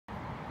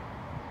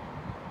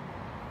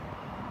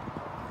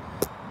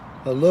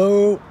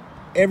Hello,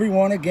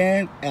 everyone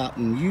again out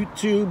in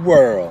YouTube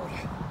world.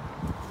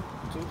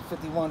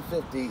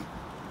 25150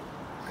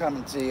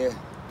 coming to you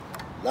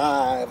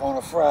live on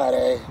a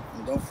Friday.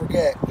 And don't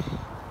forget,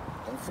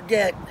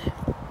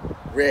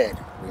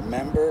 red.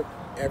 Remember,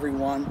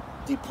 everyone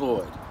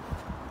deployed.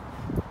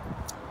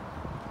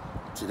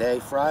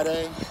 Today,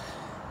 Friday,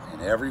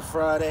 and every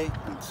Friday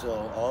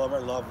until all of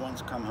our loved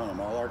ones come home,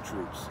 all our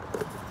troops.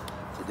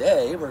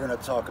 Today, we're going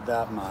to talk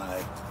about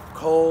my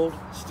cold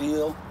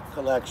steel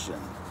collection,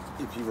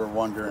 if you were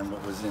wondering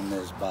what was in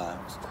this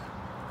box.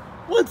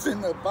 What's in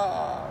the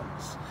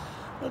box?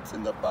 What's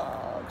in the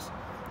box?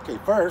 Okay,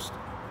 first,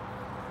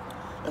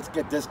 let's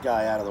get this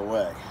guy out of the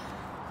way.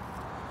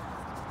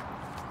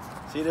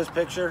 See this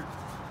picture?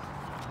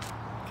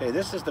 Okay,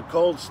 this is the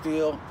cold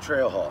steel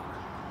Trailhawk.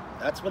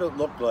 That's what it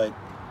looked like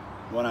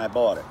when I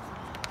bought it.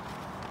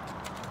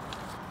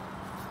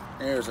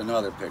 Here's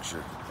another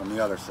picture from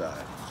the other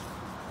side.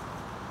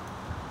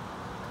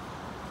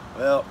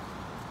 Well,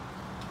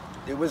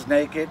 it was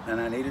naked and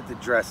I needed to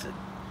dress it.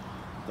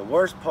 The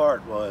worst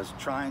part was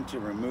trying to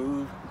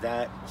remove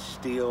that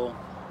steel,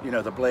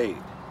 the blade.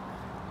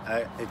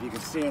 If you can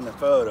see in the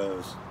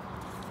photos,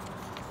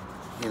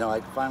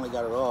 I finally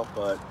got it off,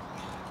 but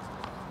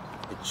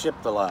it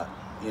chipped a lot,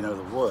 the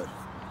wood.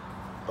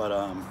 But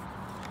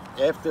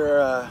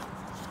after,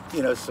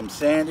 some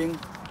sanding,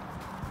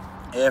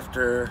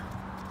 after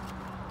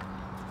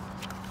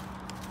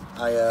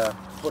I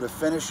put a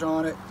finish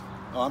on it,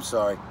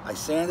 I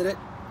sanded it,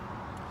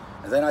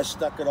 and then I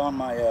stuck it on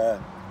my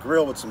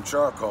grill with some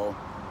charcoal,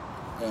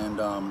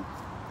 and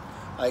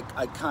I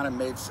kind of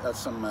made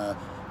some,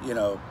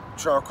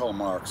 charcoal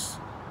marks.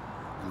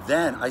 And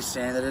then I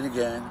sanded it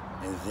again,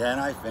 and then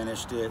I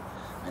finished it,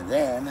 and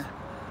then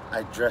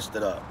I dressed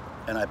it up,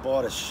 and I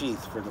bought a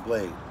sheath for the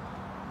blade.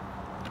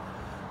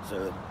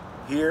 So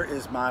here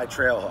is my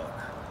Trailhawk.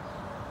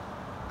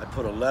 I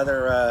put a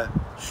leather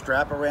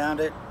strap around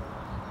it.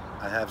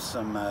 I have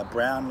some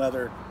brown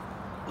leather,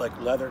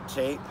 like leather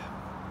tape.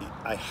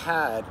 I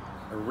had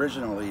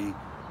originally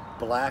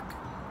black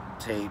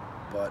tape,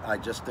 but I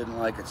just didn't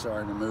like it, so I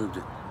removed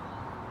it.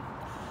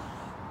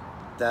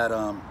 That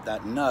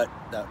nut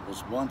that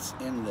was once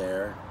in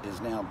there is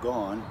now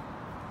gone.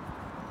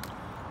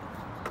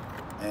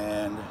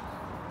 And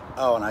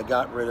and I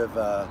got rid of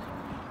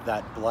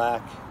that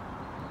black,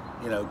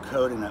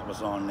 coating that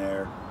was on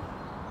there,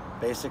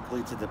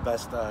 basically to the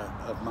best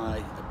of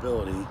my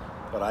ability,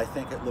 but I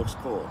think it looks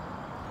cool.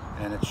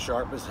 And it's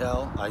sharp as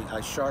hell.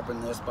 I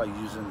sharpen this by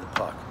using the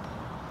puck,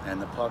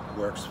 and the puck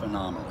works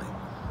phenomenally.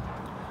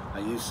 I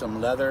use some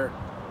leather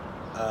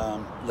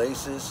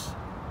laces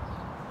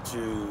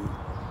to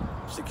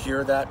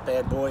secure that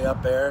bad boy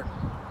up there.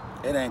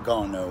 It ain't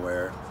going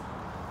nowhere.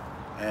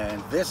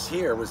 And this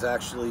here was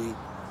actually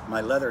my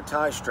leather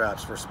tie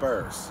straps for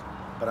spurs,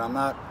 but I'm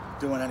not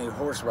doing any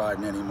horse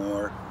riding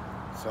anymore,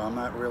 so I'm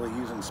not really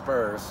using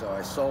spurs, so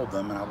I sold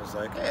them, and I was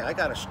like, hey, I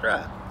got a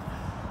strap.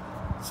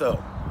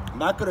 So I'm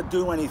not going to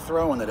do any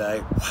throwing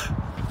today,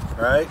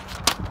 right?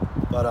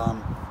 But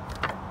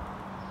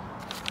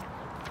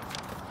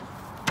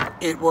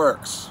it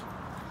works.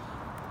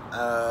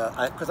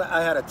 Because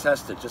I had to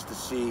test it just to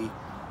see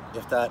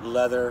if that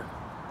leather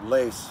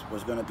lace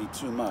was going to be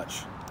too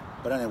much.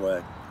 But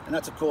anyway, and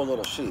that's a cool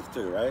little sheath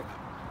too, right?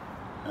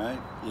 All right,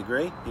 you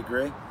agree? You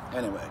agree?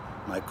 Anyway,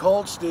 my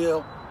cold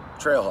steel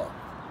Trailhawk.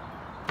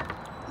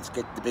 Let's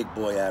get the big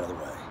boy out of the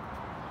way.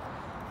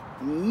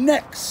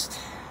 Next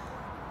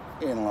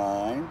in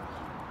line,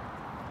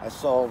 I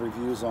saw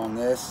reviews on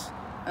this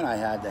and I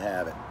had to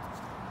have it.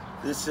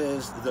 This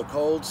is the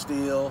cold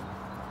steel,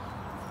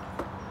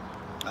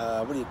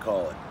 what do you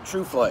call it?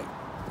 True Flight.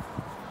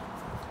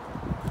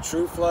 The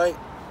True Flight,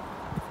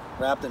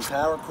 wrapped in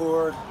power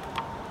cord.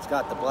 It's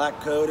got the black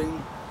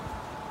coating,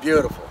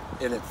 beautiful,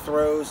 and it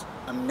throws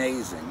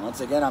amazing.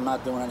 Once again, I'm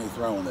not doing any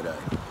throwing today,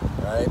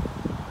 right?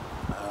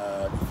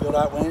 You feel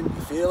that wind?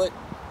 You feel it?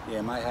 Yeah,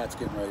 my hat's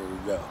getting ready to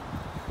go.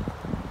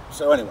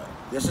 So anyway,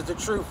 this is the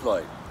True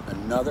Flight,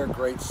 another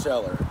great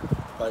seller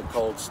by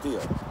Cold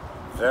Steel.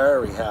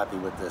 Very happy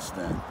with this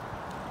thing.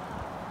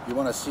 If you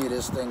want to see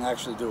this thing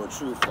actually do a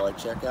true flight,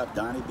 check out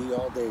Donnie B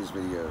All Day's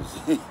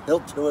videos. He'll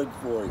do it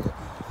for you.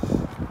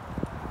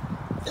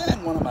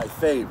 Then one of my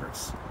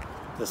favorites,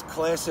 this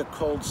classic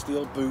Cold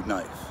Steel boot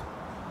knife.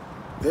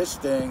 This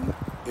thing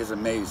is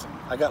amazing.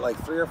 I got like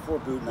 3 or 4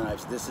 boot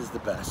knives. This is the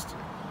best.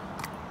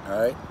 All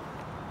right?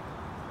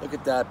 Look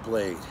at that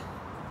blade.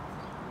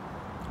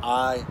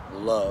 I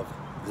love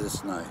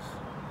this knife.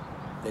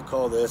 They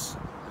call this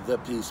the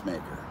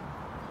Peacemaker.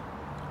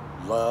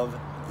 Love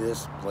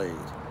this blade.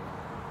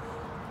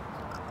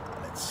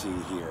 Let's see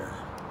here.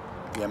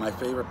 Yeah, my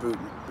favorite boot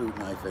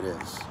knife it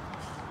is.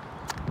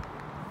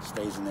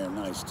 Stays in there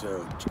nice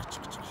too.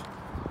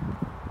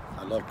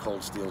 I love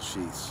cold steel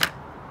sheaths.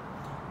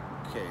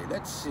 Okay,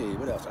 let's see,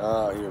 what else?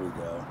 Oh, here we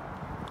go.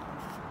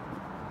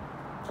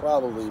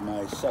 Probably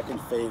my second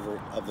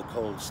favorite of the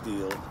cold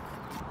steel.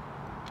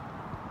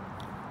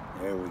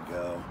 There we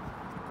go.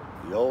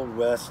 The Old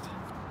West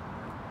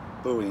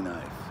Bowie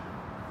knife.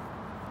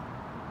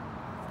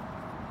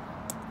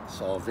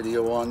 Saw a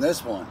video on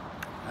this one,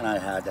 and I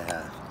had to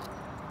have.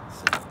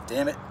 Said,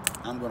 damn it,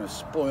 I'm gonna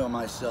spoil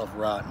myself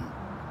rotten.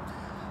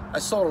 I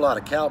sold a lot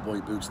of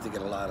cowboy boots to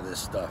get a lot of this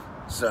stuff.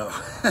 So,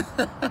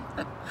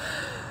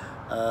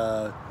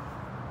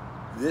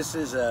 this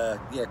is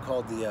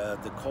called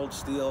the Cold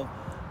Steel,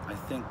 I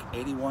think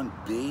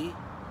 81B,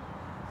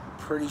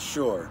 pretty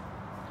sure.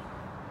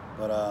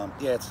 But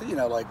yeah, it's, you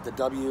know, like the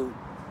W,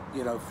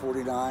 you know,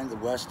 49, the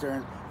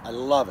Western. I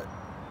love it.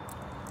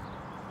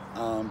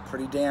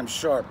 Pretty damn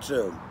sharp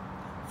too.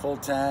 Full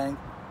tang,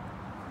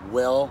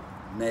 well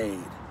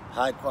made,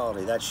 high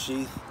quality. That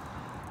sheath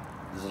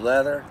is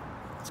leather.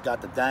 It's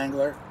got the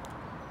dangler,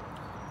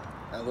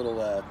 that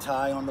little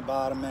tie on the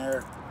bottom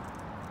there.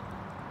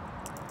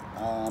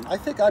 I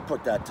think I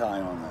put that tie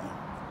on though.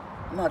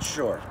 I'm not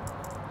sure.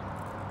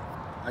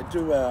 I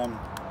do, I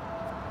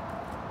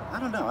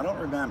don't know, I don't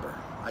remember.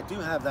 I do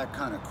have that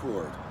kind of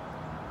cord.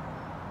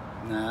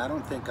 Nah, I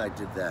don't think I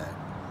did that.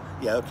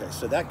 Yeah, okay,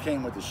 so that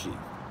came with the sheath,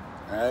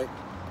 all right?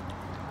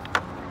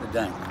 The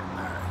dangler,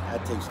 all right,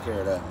 that takes care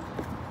of that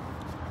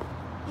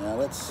one. Now,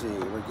 let's see,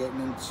 we're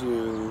getting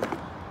into,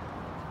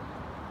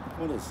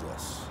 what is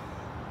this?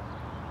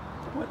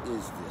 What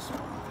is this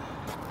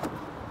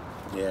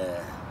one?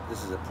 Yeah,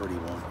 this is a pretty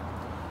one.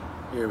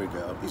 Here we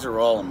go. These are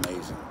all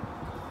amazing.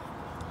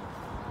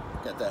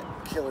 Got that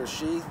killer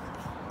sheath.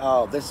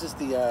 Oh, this is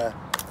the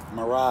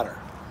Marauder.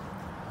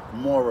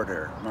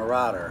 Marauder,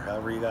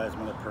 however you guys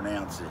want to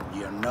pronounce it.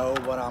 You know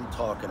what I'm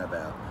talking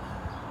about.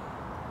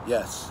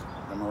 Yes,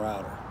 the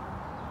Marauder.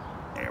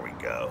 There we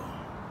go.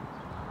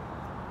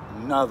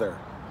 Another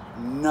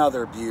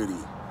beauty.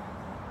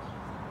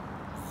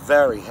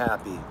 Very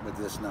happy with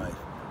this knife.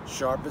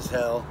 Sharp as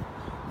hell.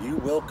 You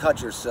will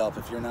cut yourself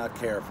if you're not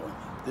careful.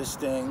 This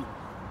thing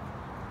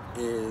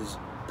is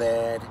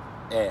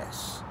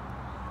badass.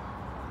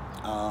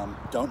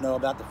 Don't know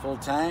about the full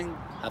tang.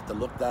 Have to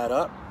look that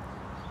up.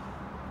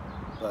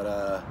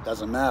 But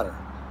doesn't matter,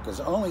 because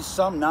only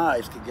some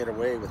knives can get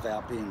away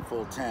without being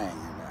full tang.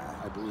 And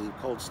I believe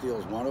Cold Steel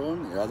is one of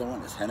them. The other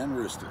one is Hen and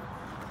Rooster.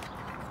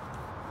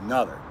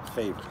 Another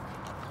favorite.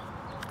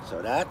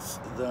 So that's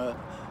the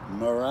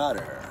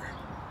Marauder.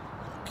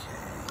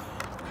 Okay,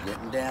 we're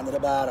getting down to the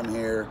bottom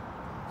here.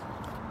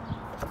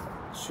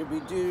 Should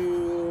we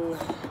do,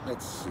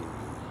 let's see.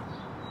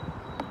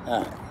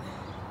 All right.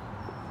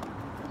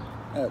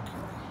 Okay.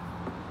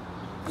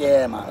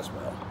 Yeah, might as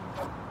well.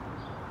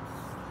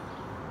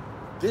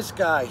 This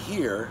guy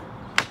here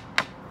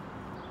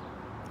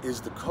is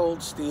the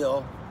Cold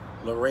Steel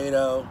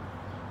Laredo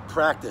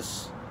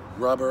practice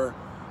rubber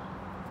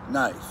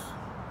knife.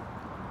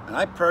 And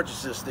I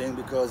purchased this thing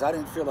because I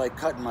didn't feel like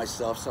cutting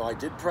myself, so I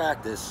did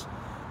practice,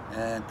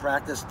 and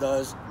practice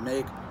does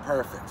make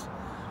perfect.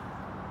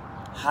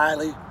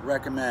 Highly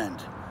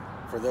recommend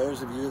for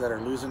those of you that are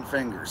losing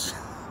fingers.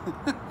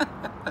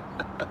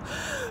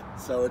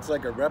 So it's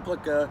like a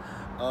replica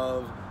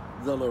of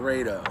the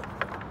Laredo.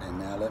 And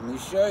now let me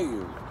show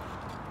you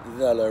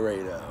the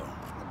Laredo.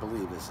 I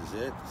believe this is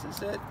it. Is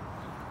this it?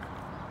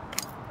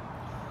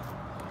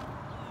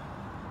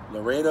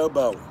 Laredo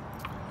Bowie.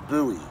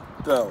 Bowie.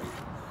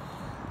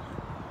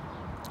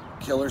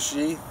 Killer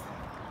sheath.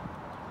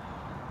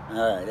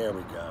 All right, there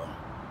we go.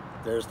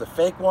 There's the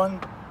fake one.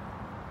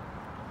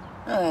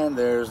 And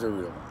there's the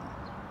real one.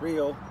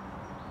 Real,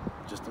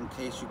 just in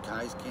case you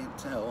guys can't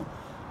tell.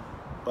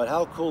 But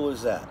how cool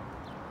is that?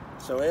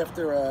 So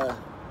after,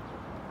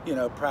 you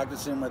know,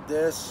 practicing with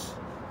this,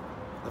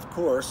 of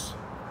course,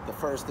 the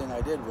first thing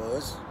I did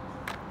was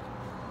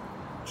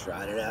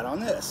tried it out on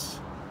this,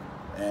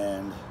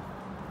 and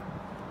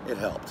it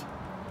helped,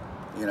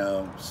 you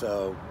know.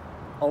 So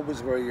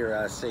always wear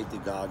your safety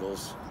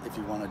goggles if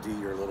you want to do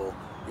your little,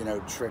 you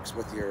know, tricks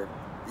with your,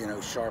 you know,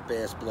 sharp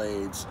ass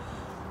blades.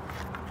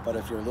 But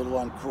if you're a little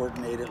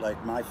uncoordinated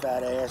like my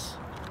fat ass,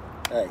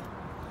 hey,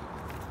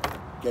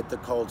 get the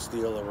Cold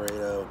Steel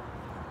Laredo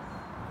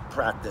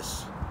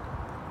practice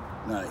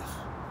knife,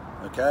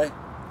 okay?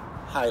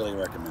 Highly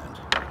recommend.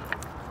 All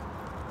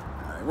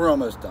right, we're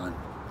almost done.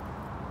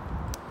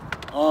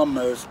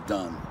 Almost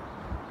done.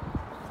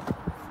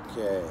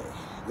 Okay,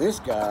 this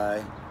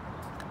guy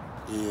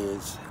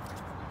is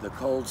the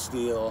Cold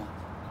Steel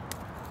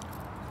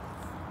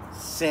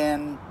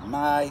San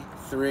Mai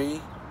 3.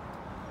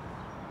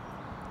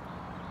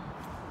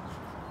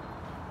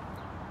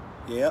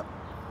 Yep,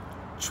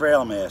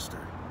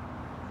 Trailmaster.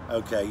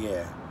 Okay,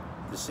 yeah,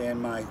 the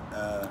San Mai,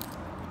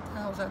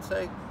 how does that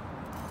say?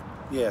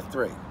 Yeah,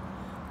 3.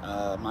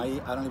 I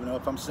don't even know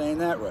if I'm saying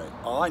that right.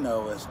 All I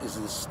know is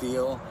the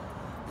steel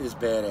is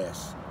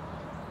badass.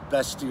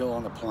 Best steel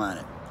on the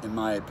planet, in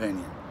my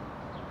opinion.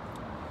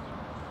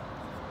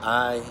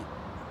 I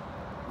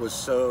was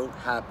so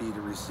happy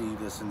to receive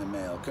this in the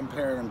mail.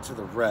 Comparing them to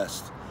the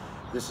rest,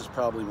 this is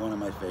probably one of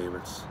my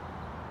favorites.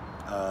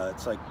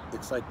 It's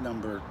like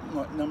number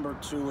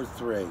 2 or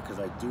 3, because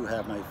I do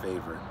have my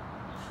favorite,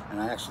 and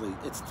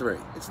it's 3.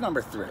 It's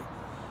number 3.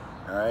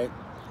 All right.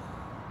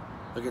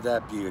 Look at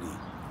that beauty.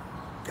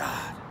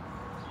 God.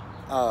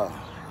 Oh,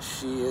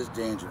 she is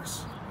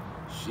dangerous.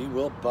 She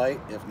will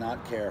bite if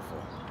not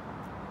careful.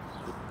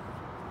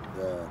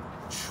 the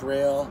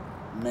Trail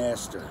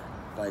Master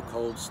by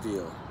Cold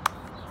Steel.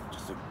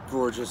 Just a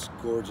gorgeous,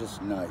 gorgeous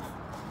knife.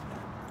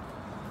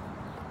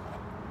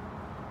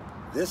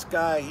 This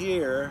guy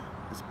here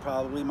is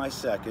probably my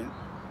second.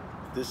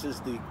 This is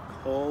the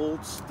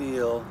Cold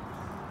Steel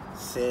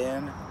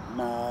San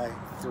Mai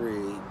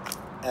 3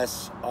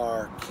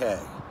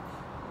 SRK.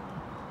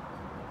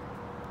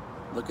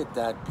 Look at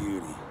that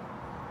beauty.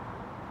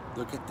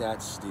 Look at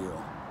that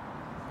steel.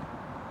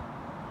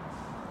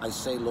 I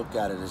say look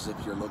at it as if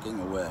you're looking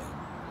away.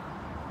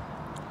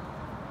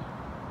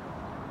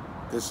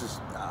 This is,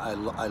 I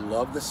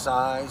love the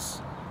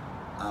size.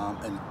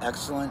 An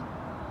excellent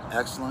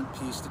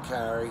piece to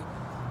carry.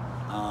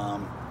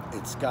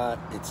 It's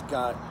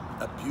got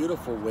a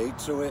beautiful weight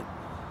to it.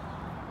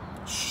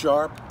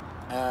 Sharp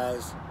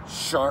as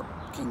sharp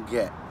can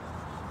get.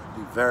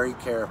 Be very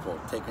careful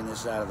taking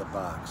this out of the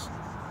box.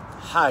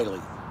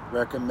 Highly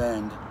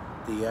recommend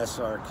the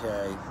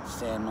SRK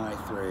San Mai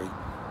 3.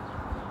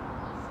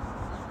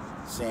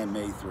 San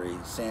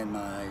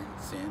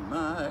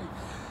Mai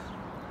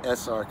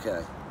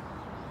SRK.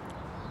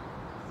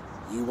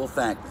 You will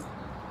thank me.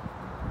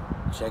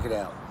 Check it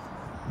out.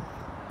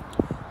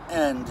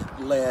 And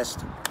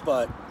last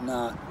but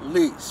not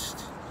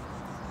least,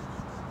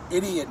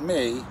 idiot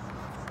me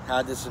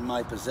had this in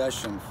my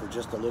possession for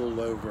just a little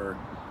over,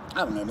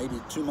 I don't know, maybe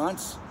 2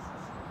 months.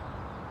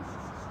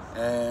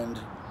 And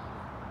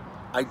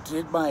I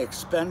did my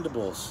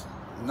Expendables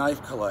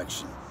knife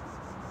collection.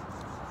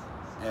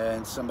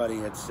 And somebody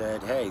had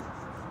said, hey,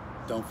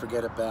 don't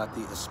forget about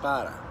the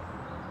Espada.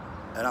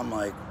 And I'm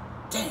like,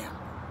 damn.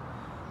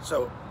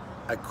 So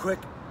I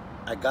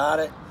got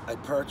it, I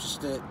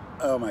purchased it.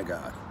 Oh my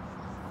God.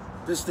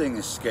 This thing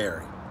is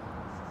scary.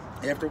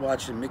 After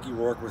watching Mickey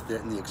Rourke with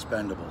it in the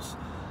Expendables,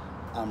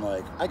 I'm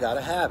like, I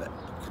gotta have it.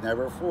 Could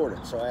never afford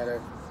it. So I had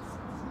to,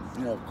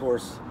 you know, of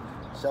course,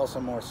 sell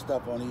some more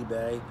stuff on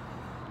eBay,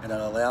 and it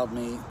allowed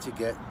me to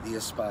get the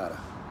Espada.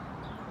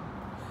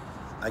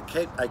 I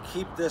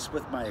keep this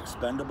with my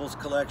Expendables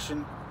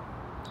collection,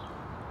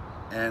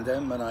 and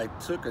then when I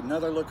took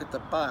another look at the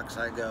box,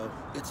 I go,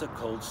 it's a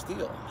Cold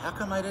Steel. How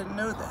come I didn't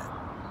know that?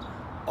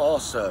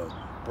 Also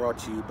brought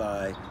to you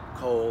by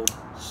Cold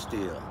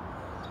Steel,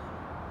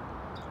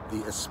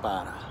 the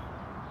Espada.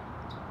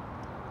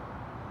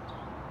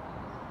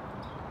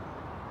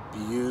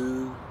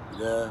 Beautiful.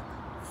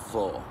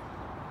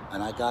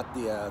 And I got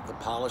the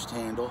polished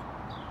handle.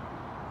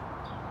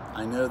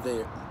 I know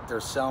they're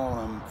selling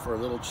them for a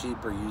little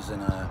cheaper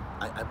using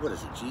what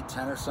is it,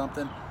 G10 or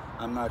something?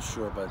 I'm not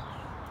sure, but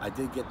I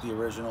did get the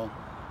original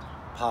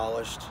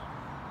polished,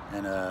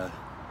 and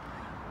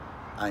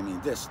I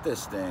mean this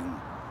thing,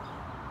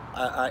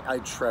 I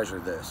treasure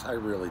this. I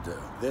really do.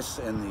 This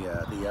and the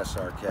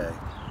SRK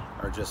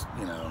are just,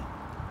 you know,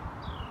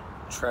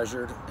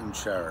 treasured and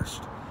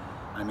cherished.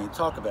 I mean,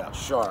 talk about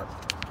sharp.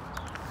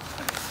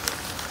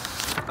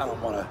 I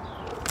don't want to,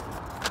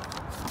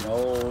 you know,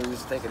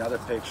 always take another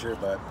picture,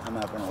 but I'm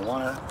not going to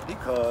want to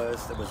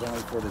because it was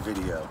only for the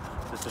video,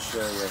 just to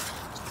show you.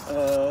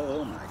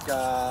 Oh my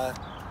God,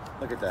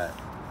 look at that.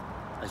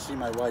 I see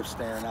my wife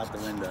staring out the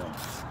window.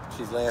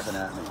 She's laughing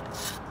at me.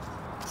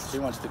 She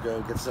wants to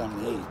go get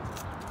something to eat.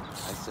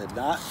 I said,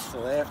 not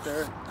till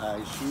after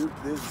I shoot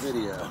this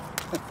video.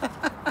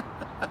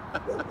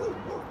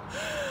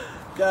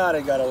 God,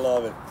 I gotta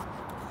love it.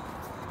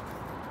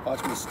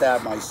 Watch me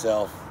stab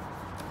myself.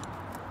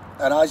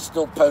 And I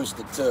still post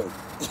it too.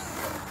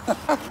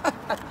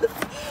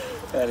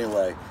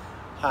 Anyway,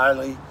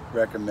 highly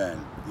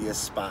recommend the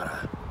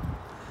Espada.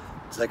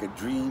 It's like a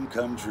dream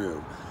come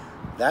true.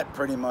 That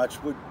pretty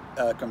much would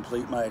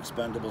complete my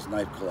Expendables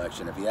knife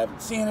collection. If you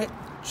haven't seen it,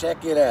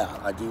 check it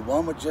out. I do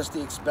one with just the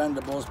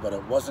Expendables, but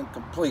it wasn't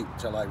complete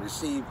till I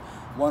received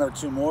 1 or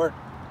 2 more.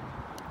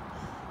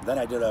 Then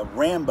I did a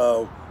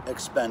Rambo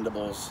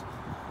Expendables,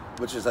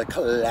 which is a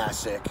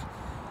classic,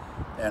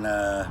 and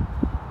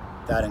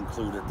that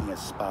included the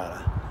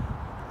Espada.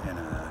 And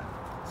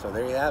so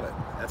there you have it.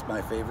 That's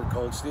my favorite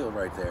Cold Steel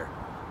right there.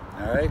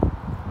 All right.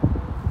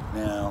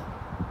 Now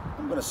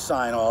I'm gonna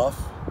sign off.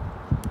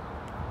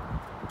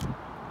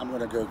 I'm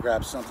gonna go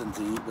grab something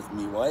to eat with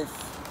me wife.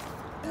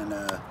 And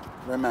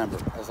remember,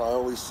 as I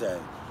always say,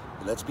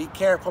 let's be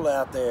careful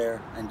out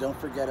there, and don't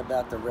forget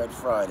about the Red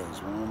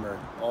Fridays. Remember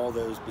all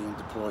those being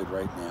deployed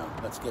right now.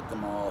 Let's get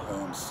them all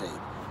home safe.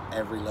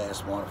 Every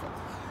last one of them.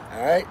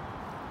 All right.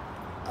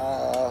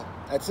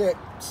 That's it.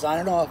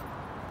 Signing off.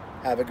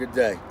 Have a good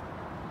day.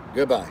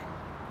 Goodbye.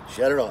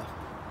 Shut it off.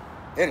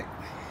 Hit it.